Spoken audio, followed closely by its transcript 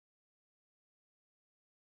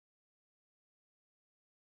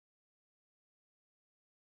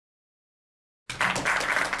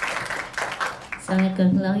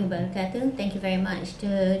Assalamualaikum warahmatullahi wabarakatuh. Thank you very much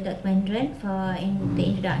to Dr. Mandran for the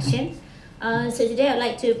introduction. So today I'd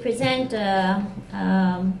like to present a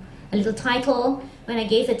little title. When I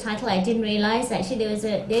gave the title, I didn't realize actually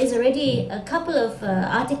there's already a couple of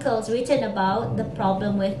articles written about the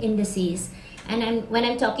problem with indices. And when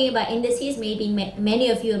I'm talking about indices, maybe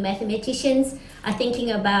many of you mathematicians are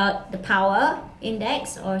thinking about the power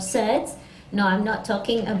index or surds. No, I'm not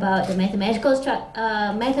talking about the mathematical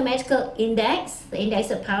index, the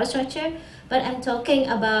index of power structure, but I'm talking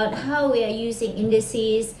about how we are using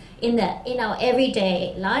indices in our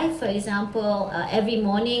everyday life. For example, every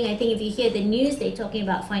morning, I think if you hear the news, they're talking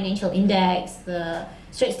about financial index, the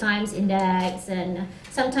Straits Times index, and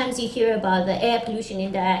sometimes you hear about the air pollution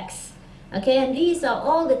index. Okay, and these are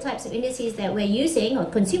all the types of indices that we're using, or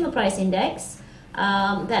consumer price index,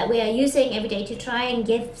 that we are using every day to try and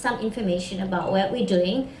give some information about what we're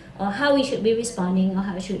doing, or how we should be responding, or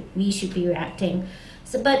how we should be reacting.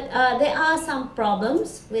 So, but there are some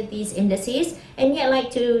problems with these indices, and here I'd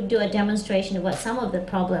like to do a demonstration of what some of the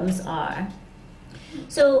problems are.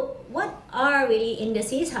 So what are really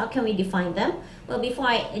indices? How can we define them? Well, before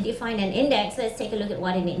I define an index, let's take a look at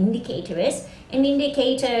what an indicator is. An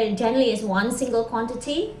indicator generally is one single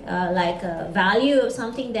quantity, like a value of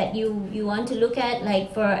something that you want to look at,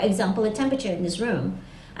 like for example, the temperature in this room.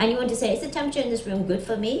 And you want to say, is the temperature in this room good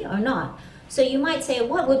for me or not? So you might say,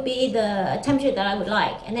 what would be the temperature that I would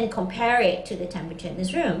like? And then compare it to the temperature in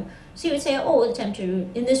this room. So you would say, oh, the temperature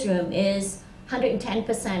in this room is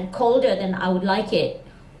 110% colder than I would like it,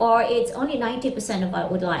 or it's only 90% of what I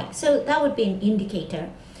would like. So that would be an indicator.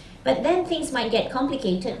 But then things might get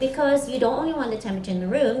complicated because you don't only want the temperature in the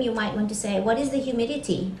room, you might want to say, what is the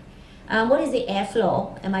humidity? What is the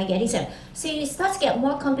airflow? Am I getting some? So you start to get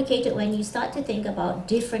more complicated when you start to think about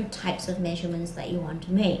different types of measurements that you want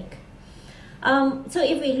to make. So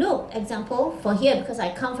if we look, example, for here, because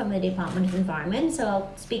I come from the Department of Environment, so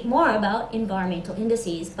I'll speak more about environmental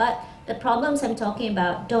indices, but the problems I'm talking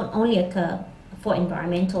about don't only occur for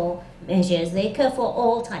environmental measures, they occur for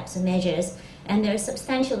all types of measures. And there's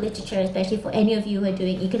substantial literature, especially for any of you who are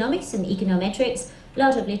doing economics and econometrics, a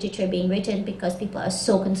lot of literature being written because people are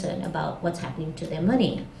so concerned about what's happening to their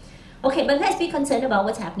money. Okay, but let's be concerned about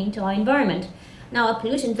what's happening to our environment. Now, a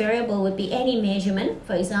pollution variable would be any measurement.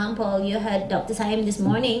 For example, you heard Dr. Saim this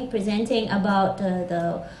morning presenting about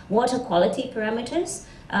the water quality parameters,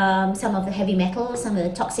 some of the heavy metals, some of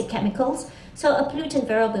the toxic chemicals. So a pollutant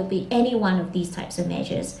variable would be any one of these types of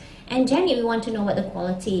measures. And generally, we want to know what the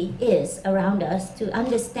quality is around us to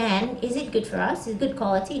understand, is it good for us? Is it good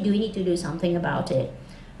quality? Do we need to do something about it?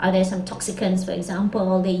 Are there some toxicants, for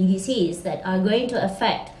example, the EDCs, that are going to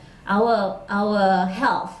affect our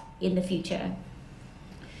health in the future?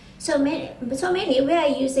 So mainly we are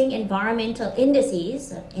using environmental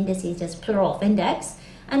indices. Indices just plural of index.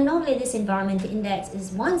 And normally this environmental index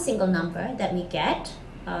is one single number that we get.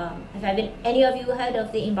 Have any of you heard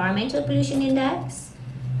of the environmental pollution index?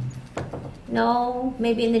 No,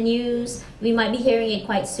 maybe in the news. We might be hearing it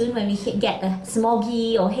quite soon when we get a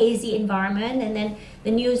smoggy or hazy environment, and then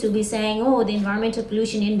the news will be saying, oh, the environmental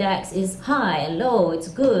pollution index is high, low, it's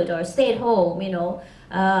good, or stay at home,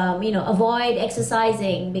 avoid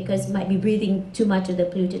exercising because you might be breathing too much of the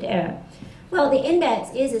polluted air. Well, the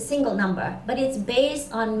index is a single number, but it's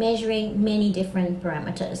based on measuring many different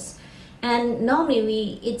parameters. And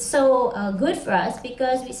normally it's so good for us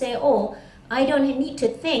because we say, oh, I don't need to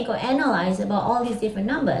think or analyze about all these different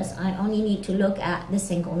numbers. I only need to look at the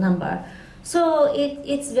single number. So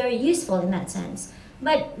it's very useful in that sense.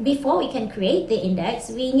 But before we can create the index,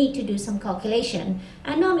 we need to do some calculation.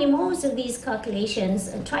 And normally most of these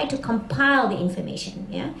calculations try to compile the information.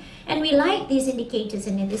 Yeah? And we like these indicators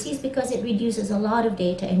and indices because it reduces a lot of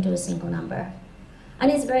data into a single number.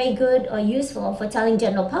 And it's very good or useful for telling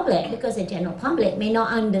general public because the general public may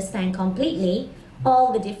not understand completely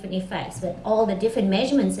all the different effects that all the different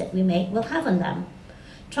measurements that we make will have on them.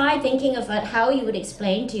 Try thinking about how you would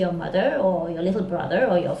explain to your mother or your little brother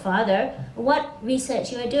or your father what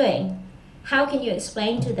research you are doing. How can you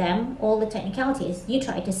explain to them all the technicalities? You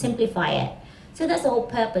try to simplify it. So that's the whole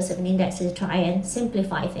purpose of an index, is to try and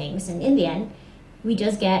simplify things. And in the end, we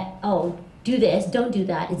just get, oh, do this, don't do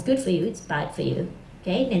that. It's good for you, it's bad for you,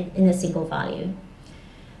 okay, in a single value.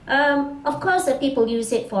 Of course, people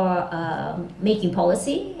use it for making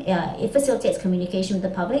policy. It facilitates communication with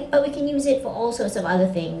the public, but we can use it for all sorts of other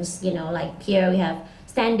things. Like here we have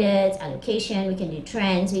standards, allocation, we can do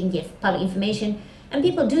trends, we can give public information. And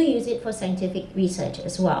people do use it for scientific research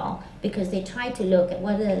as well, because they try to look at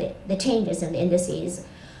what are the changes in the indices.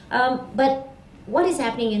 But what is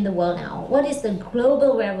happening in the world now? What is the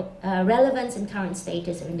global relevance and current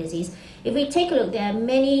status of indices? If we take a look, there are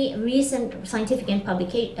many recent scientific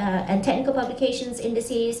and technical publications,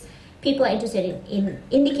 indices. People are interested in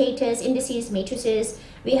indicators, indices, matrices.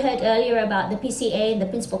 We heard earlier about the PCA and the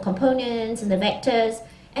principal components and the vectors.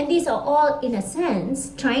 And these are all, in a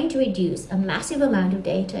sense, trying to reduce a massive amount of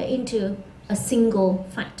data into a single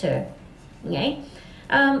factor. Okay?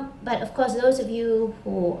 But of course, those of you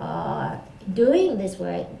who are doing this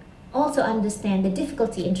work also understand the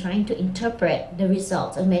difficulty in trying to interpret the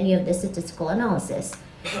results of many of the statistical analysis.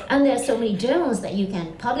 And there are so many journals that you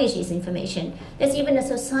can publish this information. There's even a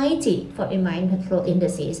society for environmental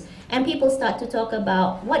indices. And people start to talk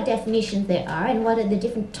about what definitions there are and what are the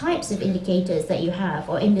different types of indicators that you have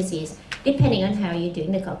or indices, depending on how you're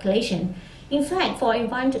doing the calculation. In fact, for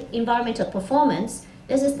environmental performance,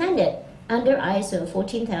 there's a standard under ISO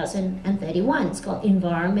 14031. It's called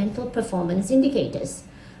Environmental Performance Indicators.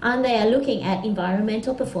 And they are looking at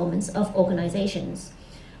environmental performance of organizations.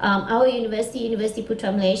 Our university, University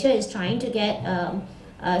Putra Malaysia, is trying to get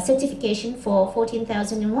a certification for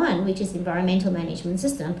 14001, which is Environmental Management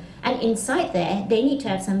System. And inside there, they need to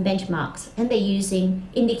have some benchmarks, and they're using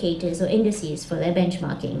indicators or indices for their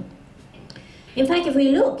benchmarking. In fact, if we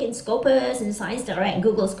look in Scopus and Science Direct,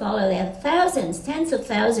 Google Scholar, there are thousands, tens of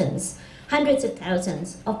thousands, hundreds of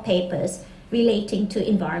thousands of papers relating to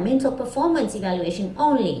environmental performance evaluation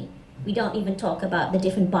only. We don't even talk about the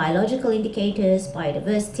different biological indicators,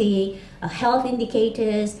 biodiversity, health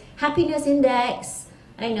indicators, happiness index,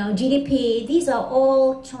 GDP. These are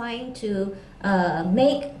all trying to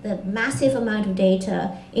make the massive amount of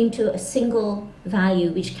data into a single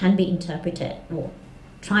value which can be interpreted or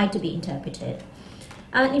try to be interpreted.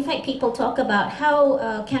 In fact, people talk about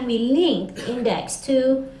how can we link the index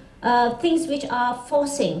to things which are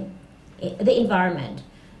forcing the environment.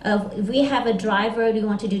 If we have a driver, we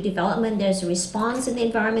want to do development, there's a response in the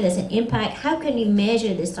environment, there's an impact. How can we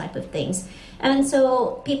measure this type of things? And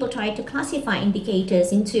so people try to classify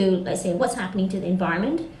indicators into, let's say, what's happening to the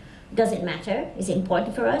environment. Does it matter? Is it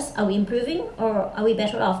important for us? Are we improving, or are we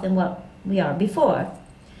better off than what we are before?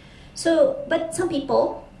 So, but some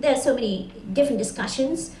people, there are so many different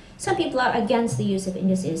discussions. Some people are against the use of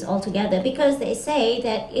indices altogether because they say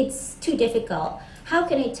that it's too difficult. How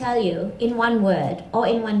can I tell you in one word or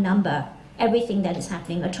in one number everything that is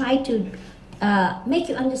happening, or try to make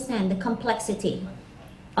you understand the complexity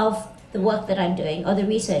of the work that I'm doing, or the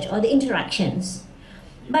research, or the interactions?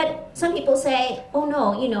 But some people say, oh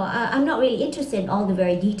no, I'm not really interested in all the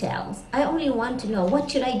very details. I only want to know, what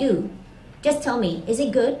should I do? Just tell me, is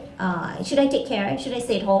it good? Should I take care? Should I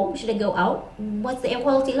stay at home? Should I go out? What's the air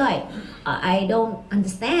quality like? I don't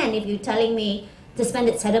understand if you're telling me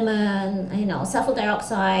suspended sediment, sulfur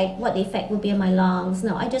dioxide, what the effect will be on my lungs.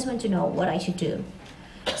 No, I just want to know what I should do.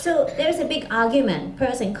 So there's a big argument,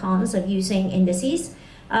 pros and cons of using indices.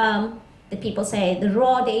 The people say the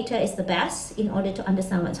raw data is the best in order to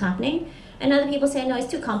understand what's happening. And other people say, no,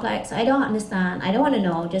 it's too complex. I don't understand. I don't want to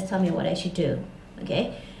know. Just tell me what I should do.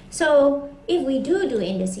 Okay? So if we do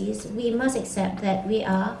indices, we must accept that we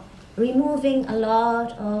are removing a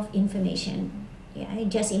lot of information. Yeah,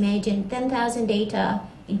 just imagine 10,000 data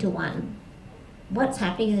into one. What's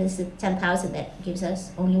happening is the 10,000 that gives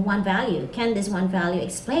us only one value. Can this one value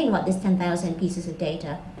explain what this 10,000 pieces of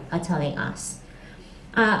data are telling us?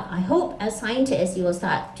 I hope as scientists you will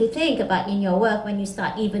start to think about in your work, when you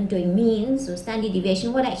start even doing means or standard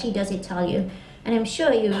deviation, what actually does it tell you? And I'm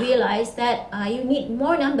sure you realize that you need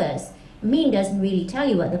more numbers. Mean doesn't really tell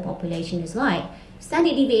you what the population is like.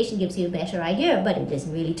 Standard deviation gives you a better idea, but it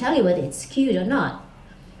doesn't really tell you whether it's skewed or not.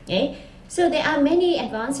 Okay? So there are many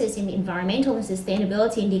advances in environmental and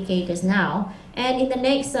sustainability indicators now. And in the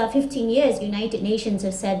next 15 years, United Nations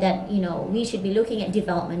have said that we should be looking at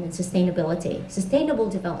development and sustainability, sustainable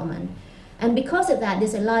development. And because of that,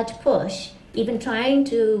 there's a large push, even trying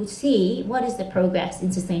to see what is the progress in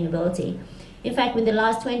sustainability. In fact, in the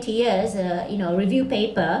last 20 years, a review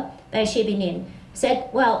paper by Shibinin said,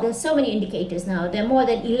 well, there's so many indicators now. There are more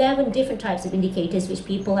than 11 different types of indicators which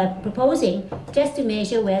people are proposing just to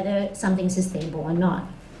measure whether something's sustainable or not.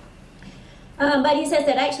 But he says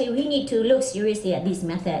that actually we need to look seriously at these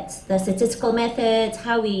methods, the statistical methods,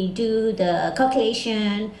 how we do the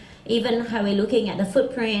calculation, even how we're looking at the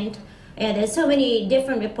footprint. There's so many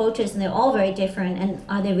different approaches, and they're all very different, and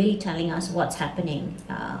are they really telling us what's happening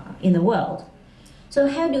in the world? So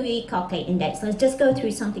how do we calculate index? Let's just go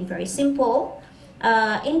through something very simple.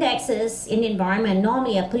 Indexes in the environment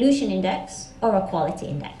normally a pollution index or a quality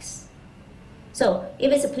index. So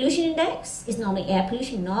if it's a pollution index, it's normally air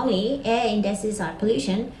pollution. Normally air indexes are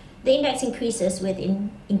pollution. the index increases with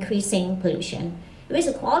increasing pollution. If it's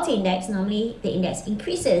a quality index, normally the index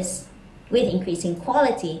increases with increasing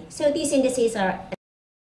quality. So these indices are,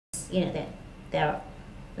 they're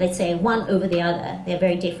let's say one over the other. They're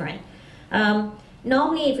very different.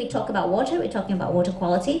 Normally, if we talk about water, we're talking about water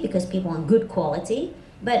quality because people want good quality.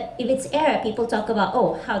 But if it's air, people talk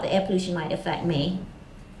about, how the air pollution might affect me.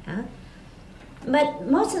 But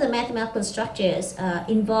most of the mathematical structures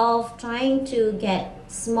involve trying to get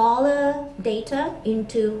smaller data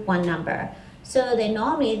into one number. So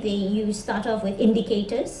you start off with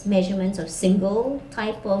indicators, measurements of single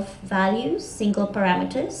type of values, single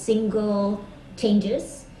parameters, single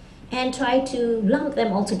changes, and try to lump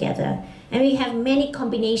them all together. And we have many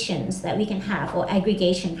combinations that we can have, or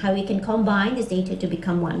aggregation, how we can combine this data to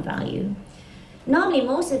become one value. Normally,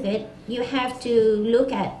 most of it, you have to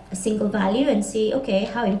look at a single value and see, okay,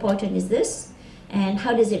 how important is this? And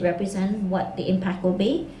how does it represent what the impact will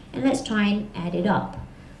be? And let's try and add it up,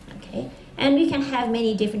 okay? And we can have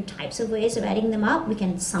many different types of ways of adding them up. We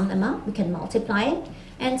can sum them up, we can multiply it.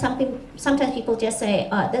 And sometimes people just say,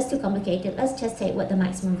 that's too complicated, let's just take what the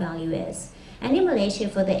maximum value is. And in Malaysia,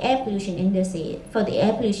 for the air pollution index,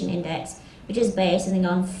 which is based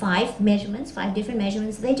on 5 different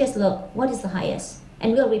measurements, they just look, what is the highest?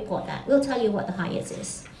 And we'll report that. We'll tell you what the highest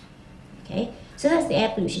is. Okay? So that's the air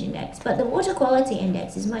pollution index. But the water quality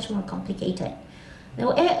index is much more complicated.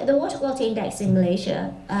 The water quality index in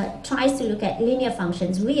Malaysia tries to look at linear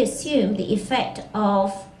functions. We assume the effect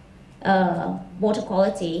of water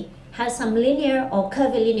quality has some linear or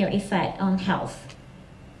curvilinear effect on health,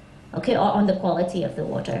 okay, or on the quality of the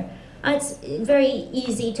water. It's very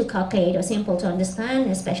easy to calculate or simple to understand,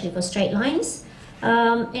 especially for straight lines. There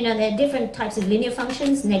are different types of linear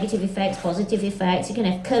functions, negative effects, positive effects. You can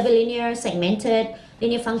have curvilinear, segmented,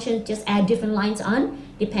 linear functions, just add different lines on,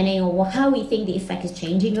 depending on how we think the effect is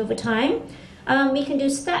changing over time. We can do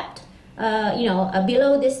stepped.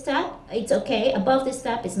 Below this step, it's okay. Above this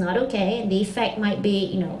step, it's not okay. And the effect might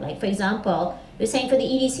be, like for example, we're saying for the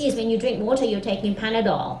EDCs, when you drink water, you're taking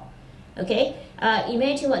Panadol. Okay?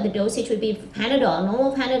 Imagine what the dosage would be for Panadol.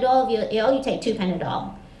 Normal Panadol, if you're ill, you take 2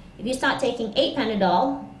 Panadol. If you start taking 8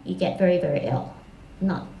 Panadol, you get very, very ill.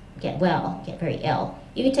 Not get well, get very ill.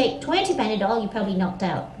 If you take 20 Panadol, you're probably knocked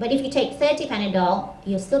out. But if you take 30 Panadol,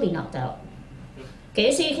 you'll still be knocked out.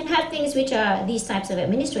 Okay, so you can have things which are these types of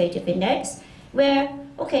administrative index where,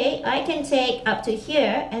 okay, I can take up to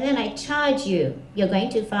here and then I charge you. You're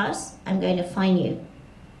going too fast, I'm going to fine you.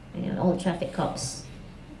 All the traffic cops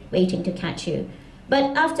waiting to catch you.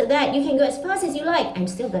 But after that, you can go as fast as you like, I'm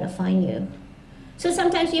still going to fine you. So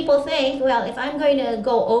sometimes people think, well, if I'm going to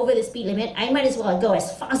go over the speed limit, I might as well go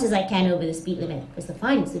as fast as I can over the speed limit because the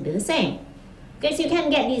fines will be the same. Okay, so you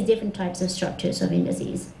can get these different types of structures of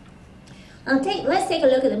indices. Let's take a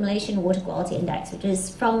look at the Malaysian Water Quality Index, which is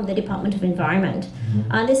from the Department of Environment.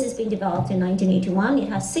 This has been developed in 1981. It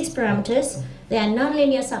has 6 parameters. They are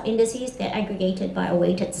nonlinear sub-indices. They're aggregated by a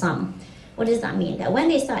weighted sum. What does that mean? That when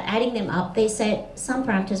they start adding them up, they said some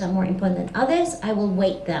parameters are more important than others. I will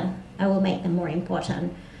weight them. I will make them more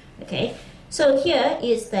important. Okay. So here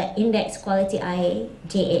is the Index Quality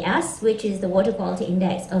IJAS, which is the Water Quality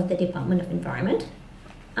Index of the Department of Environment.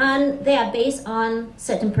 And they are based on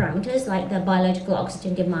certain parameters like the biological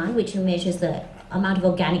oxygen demand, which measures the amount of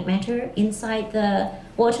organic matter inside the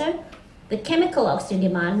water, the chemical oxygen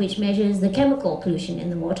demand, which measures the chemical pollution in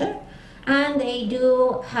the water, and they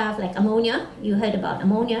do have like ammonia. You heard about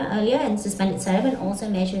ammonia earlier, and suspended sediment also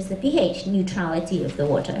measures the pH neutrality of the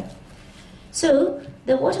water. So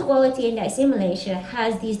the Water Quality Index in Malaysia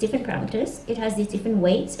has these different parameters. It has these different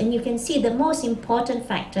weights, and you can see the most important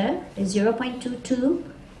factor is 0.22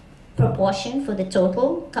 proportion for the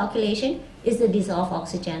total calculation is the dissolved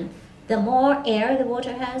oxygen. The more air the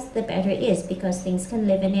water has, the better it is because things can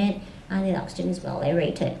live in it and the oxygen is well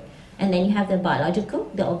aerated. And then you have the biological,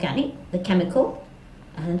 the organic, the chemical.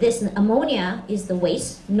 And this ammonia is the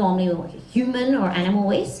waste, normally human or animal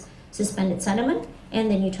waste, suspended sediment, and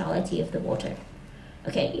the neutrality of the water.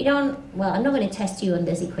 Okay, I'm not going to test you on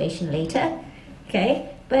this equation later. Okay,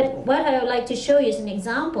 but what I would like to show you is an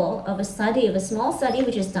example of a study, of a small study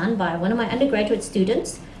which was done by one of my undergraduate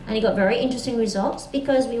students, and it got very interesting results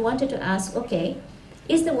because we wanted to ask, okay,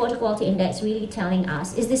 is the Water Quality Index really telling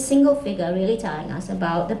us, is this single figure really telling us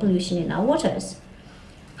about the pollution in our waters?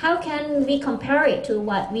 How can we compare it to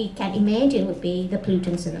what we can imagine would be the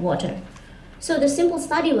pollutants in the water? So the simple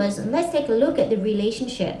study was, let's take a look at the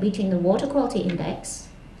relationship between the Water Quality Index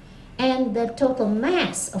and the total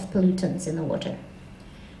mass of pollutants in the water.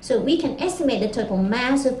 So we can estimate the total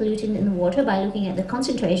mass of pollutant in the water by looking at the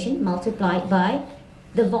concentration multiplied by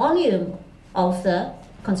the volume of the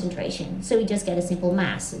concentration. So we just get a simple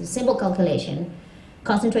mass, a simple calculation.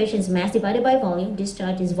 Concentration is mass divided by volume.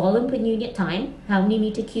 Discharge is volume per unit time. How many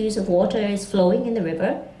meter cubes of water is flowing in the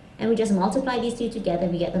river? And we just multiply these two together,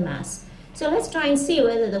 we get the mass. So let's try and see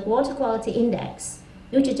whether the water quality index,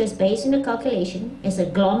 which is just based on the calculation, is an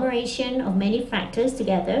agglomeration of many factors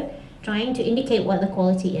together, trying to indicate what the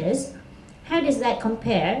quality is. How does that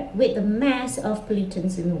compare with the mass of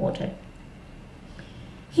pollutants in the water?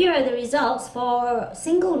 Here are the results for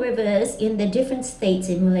single rivers in the different states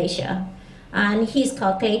in Malaysia. And he's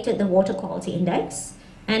calculated the water quality index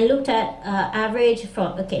and looked at average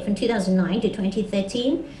from 2009 to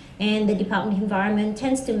 2013. And the Department of Environment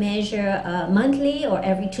tends to measure monthly or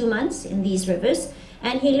every 2 months in these rivers.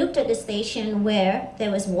 And he looked at the station where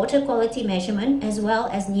there was water quality measurement as well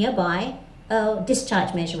as nearby a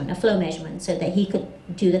discharge measurement, a flow measurement, so that he could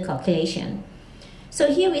do the calculation.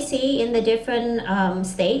 So here we see in the different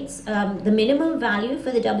states, the minimum value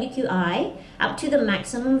for the WQI up to the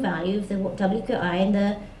maximum value of the WQI and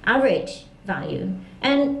the average value.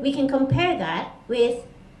 And we can compare that with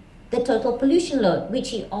the total pollution load,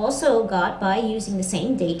 which he also got by using the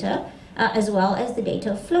same data as well as the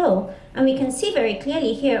data of flow. And we can see very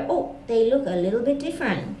clearly here, oh, they look a little bit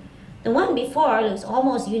different. The one before looks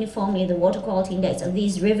almost uniformly, the water quality index of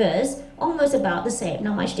these rivers, almost about the same,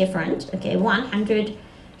 not much different. Okay, 100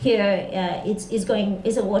 here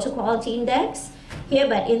is a water quality index here,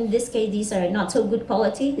 but in this case, these are not so good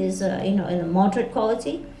quality. These are, in a moderate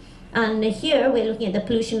quality. And here we're looking at the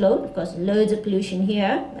pollution load, of course, loads of pollution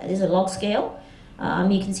here. There's a log scale.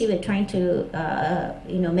 You can see we're trying to,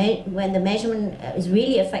 when the measurement is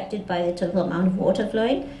really affected by the total amount of water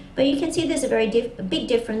flowing. But you can see there's a very big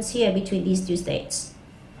difference here between these two states.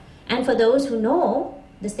 And for those who know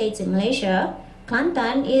the states in Malaysia,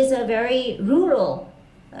 Kelantan is a very rural,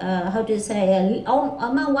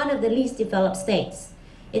 among one of the least developed states.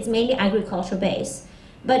 It's mainly agriculture based.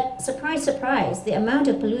 But surprise, surprise, the amount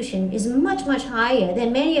of pollution is much, much higher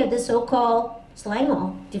than many of the so-called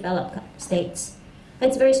Selangor developed states.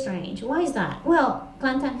 It's very strange. Why is that? Well,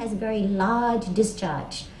 Kelantan has a very large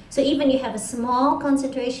discharge. So even you have a small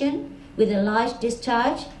concentration with a large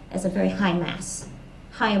discharge, that's a very high mass,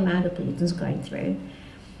 high amount of pollutants going through.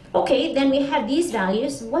 Okay, then we have these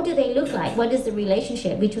values. What do they look like? What is the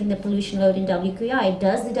relationship between the pollution load and WQI?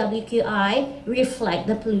 Does the WQI reflect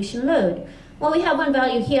the pollution load? Well, we have one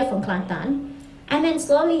value here from Kelantan, and then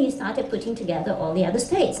slowly he started putting together all the other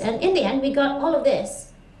states. And in the end, we got all of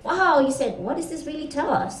this. Wow, he said, what does this really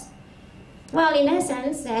tell us? Well, in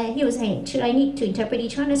essence, he was saying, should I need to interpret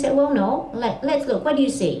each one? I said, well, no, let's look. What do you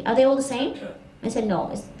see? Are they all the same? I said,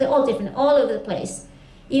 no, they're all different, all over the place.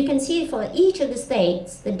 You can see for each of the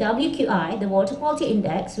states, the WQI, the water quality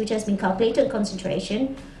index, which has been calculated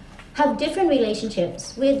concentration, have different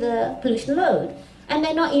relationships with the pollution load. And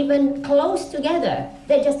they're not even close together.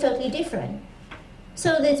 They're just totally different.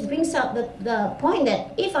 So this brings up the point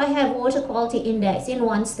that if I have water quality index in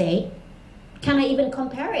one state, can I even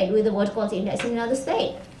compare it with the water quality index in another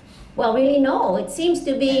state? Well, really no. It seems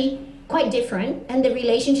to be quite different, and the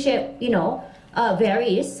relationship,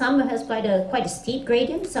 varies. Some has quite a steep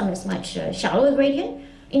gradient, some has much shallower gradient.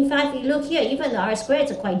 In fact, if you look here, even the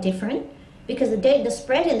R-squareds are quite different because the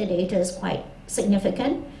spread in the data is quite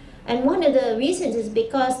significant. And one of the reasons is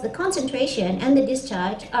because the concentration and the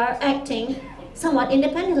discharge are acting somewhat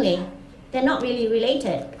independently. They're not really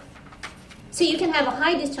related. So you can have a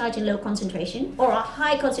high discharge and low concentration, or a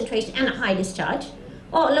high concentration and a high discharge,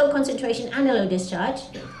 or low concentration and a low discharge,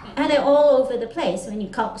 and they're all over the place when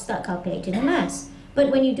you start calculating the mass.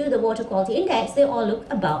 But when you do the water quality index, they all look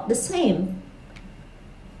about the same.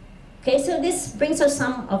 Okay, so this brings us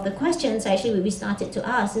some of the questions actually we started to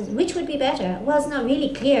ask is which would be better? Well, it's not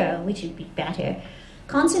really clear which would be better.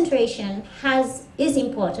 Concentration is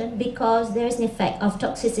important because there's an effect of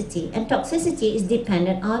toxicity, and toxicity is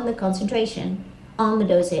dependent on the concentration, on the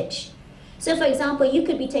dosage. So for example, you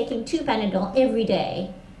could be taking 2 Panadol every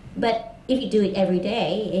day, but if you do it every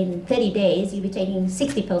day, in 30 days, you'll be taking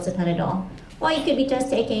 60 pills of Panadol. Or you could be just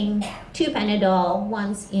taking 2 Panadol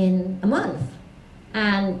once in a month,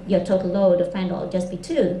 and your total load of Panadol will just be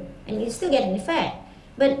 2, and you still get an effect.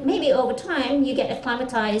 But maybe over time, you get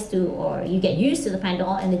acclimatized to, or you get used to the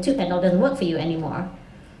Panadol, and the 2 Panadol doesn't work for you anymore.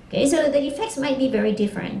 Okay, so the effects might be very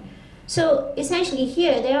different. So essentially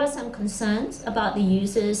here, there are some concerns about the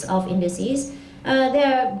uses of indices.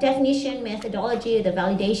 Their definition, methodology, the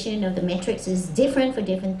validation of the metrics is different for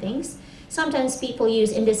different things. Sometimes people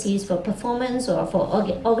use indices for performance or for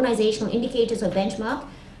organizational indicators or benchmark.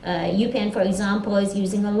 UPenn, for example, is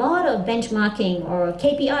using a lot of benchmarking or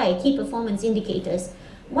KPI, key performance indicators.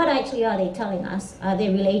 what actually are they telling us? Are they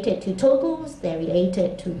related to totals? They're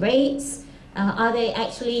related to rates? Are they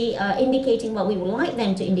actually indicating what we would like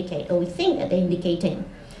them to indicate, or we think that they're indicating?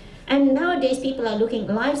 And nowadays, people are looking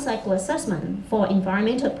at life cycle assessment for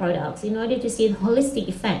environmental products in order to see the holistic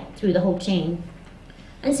effect through the whole chain.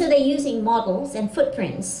 And so they're using models and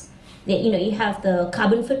footprints. You have the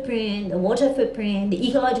carbon footprint, the water footprint, the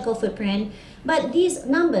ecological footprint. But these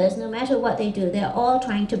numbers, no matter what they do, they're all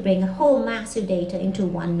trying to bring a whole massive data into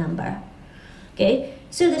one number. Okay,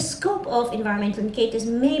 so the scope of environmental indicators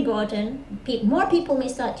may broaden. More people may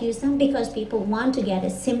start to use them because people want to get a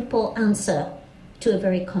simple answer to a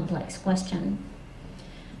very complex question.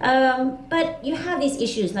 But you have these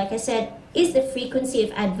issues, like I said, is the frequency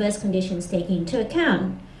of adverse conditions taken into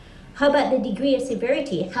account? How about the degree of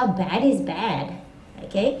severity? How bad is bad?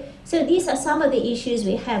 Okay, so these are some of the issues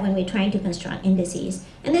we have when we're trying to construct indices.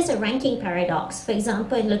 And there's a ranking paradox. For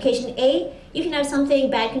example, in location A, you can have something,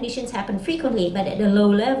 bad conditions happen frequently, but at a low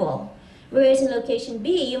level. Whereas in location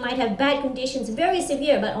B, you might have bad conditions, very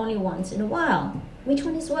severe, but only once in a while. Which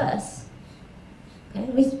one is worse?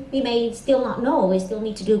 Okay, we may still not know. We still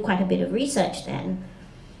need to do quite a bit of research then.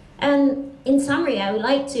 And in summary, I would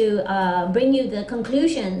like to bring you the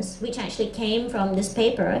conclusions which actually came from this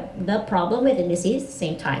paper, The Problem with Indices,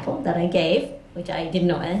 same title that I gave, which I didn't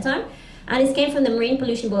know at the time. And it came from the Marine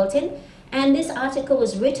Pollution Bulletin. And this article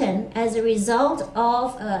was written as a result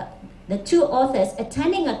of the two authors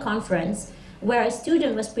attending a conference where a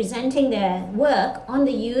student was presenting their work on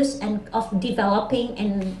the use of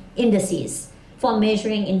developing indices for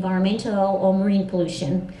measuring environmental or marine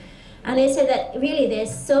pollution. And they said that really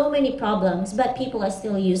there's so many problems, but people are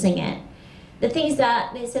still using it. The things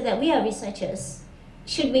that they said that we are researchers,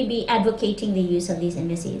 should we be advocating the use of these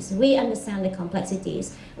indices? We understand the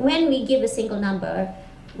complexities. When we give a single number,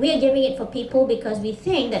 we are giving it for people because we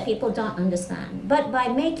think that people don't understand. But by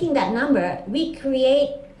making that number, we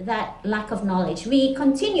create that lack of knowledge. We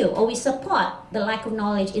continue or we support the lack of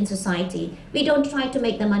knowledge in society. We don't try to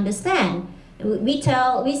make them understand. We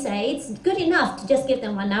say it's good enough to just give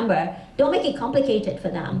them one number. Don't make it complicated for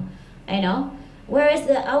them, Whereas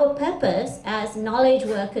our purpose as knowledge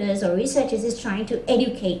workers or researchers is trying to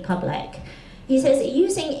educate public. He says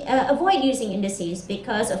avoid using indices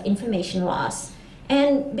because of information loss.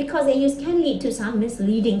 And because they can lead to some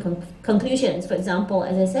misleading conclusions. For example,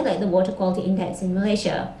 as I said, like the water quality index in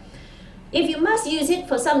Malaysia. If you must use it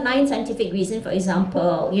for some non-scientific reason, for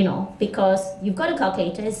example, because you've got a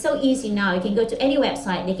calculator, it's so easy now. You can go to any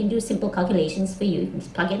website, they can do simple calculations for you. You can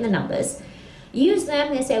just plug in the numbers. Use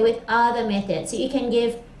them, they say, with other methods. So you can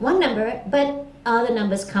give one number, but other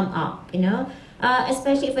numbers come up,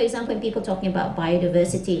 especially, for example, when people talking about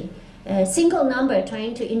biodiversity. A single number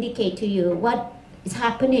trying to indicate to you what is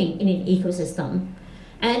happening in an ecosystem.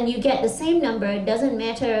 And you get the same number, it doesn't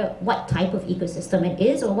matter what type of ecosystem it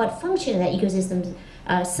is or what function that ecosystem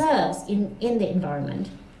serves in the environment.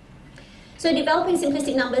 So developing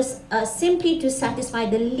simplistic numbers simply to satisfy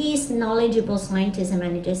the least knowledgeable scientists and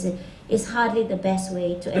managers is hardly the best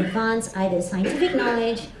way to advance either scientific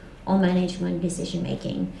knowledge or management decision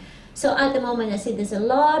making. So at the moment, I see there's a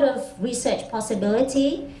lot of research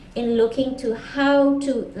possibility in looking to how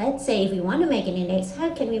to, let's say, if we want to make an index,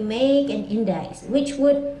 how can we make an index which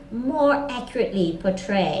would more accurately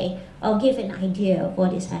portray or give an idea of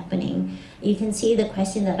what is happening. You can see the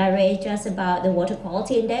question that I raised just about the water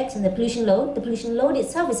quality index and the pollution load. The pollution load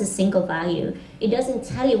itself is a single value. It doesn't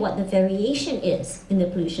tell you what the variation is in the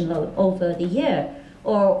pollution load over the year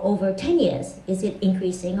or over 10 years. Is it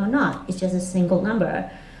increasing or not? It's just a single number.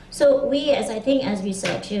 So we, as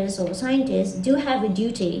researchers or scientists, do have a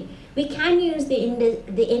duty. We can use the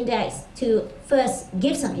index to first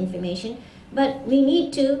give some information, but we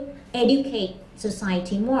need to educate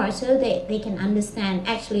society more so that they can understand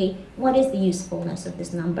actually what is the usefulness of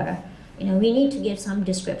this number. We need to give some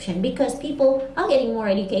description because people are getting more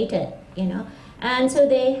educated, and so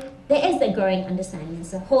there is the growing understanding.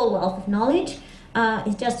 It's a whole wealth of knowledge.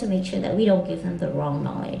 It's just to make sure that we don't give them the wrong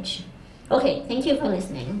knowledge. Okay, thank you for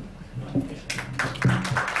listening.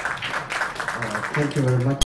 Thank you very much.